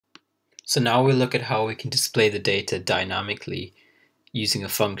So now we look at how we can display the data dynamically using a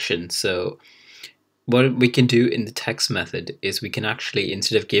function. So what we can do in the text method is we can actually,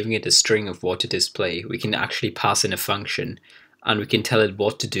 instead of giving it a string of what to display, we can actually pass in a function and we can tell it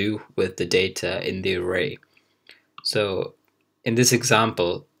what to do with the data in the array. So in this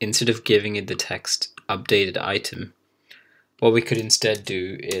example, instead of giving it the text updated item, what we could instead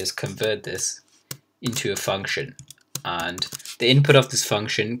do is convert this into a function. And the input of this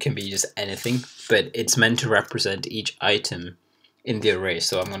function can be just anything, but it's meant to represent each item in the array.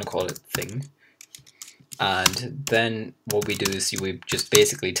 So I'm going to call it thing. And then what we do is we just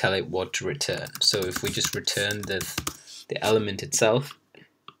basically tell it what to return. So if we just return the element itself,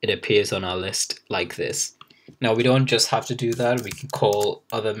 it appears on our list like this. Now we don't just have to do that, we can call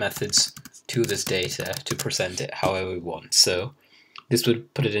other methods to this data to present it however we want. So this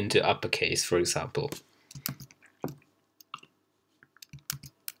would put it into uppercase, for example.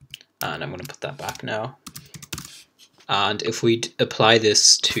 And I'm going to put that back now. And if we apply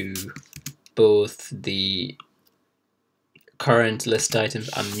this to both the current list items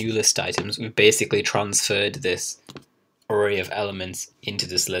and new list items, we've basically transferred this array of elements into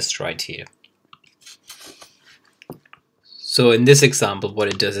this list right here. So in this example, what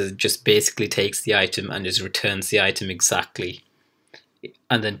it does is it just basically takes the item and just returns the item exactly,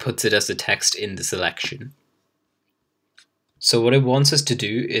 and then puts it as a text in the selection. So what it wants us to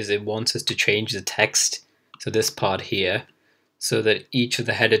do is it wants us to change the text, so this part here, so that each of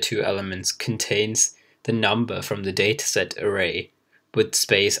the header 2 elements contains the number from the dataset array with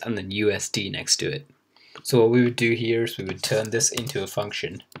space and then USD next to it. So what we would do here is we would turn this into a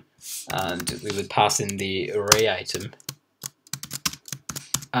function and we would pass in the array item.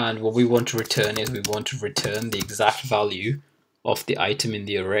 And what we want to return is we want to return the exact value of the item in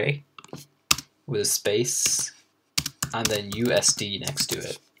the array with a space and then USD next to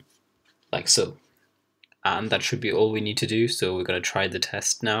it, like so. And that should be all we need to do, so we're going to try the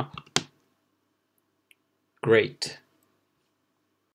test now. Great.